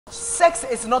Sex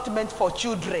is not meant for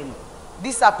children.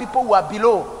 These are people who are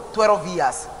below 12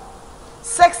 years.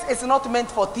 Sex is not meant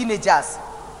for teenagers.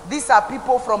 These are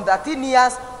people from 13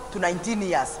 years to 19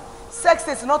 years. Sex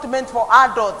is not meant for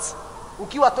adults.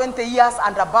 Ukiwa 20 years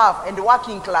and above and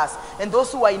working class and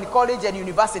those who are in college and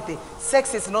university.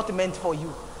 Sex is not meant for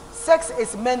you. Sex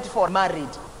is meant for married.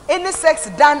 Any sex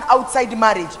done outside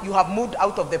marriage, you have moved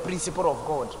out of the principle of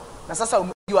God. Na sasa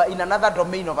you are in another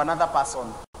domain of another person,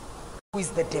 who is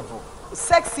the devil.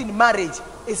 Sex in marriage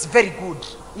is very good.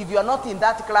 If you are not in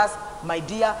that class, my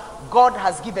dear, God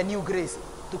has given you grace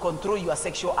to control your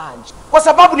sexual urge. Kwa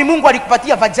sababu ni Mungu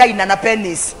alikupatia vagina na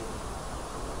penis.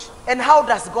 And how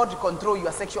does God control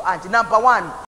your sexual urge? Number one,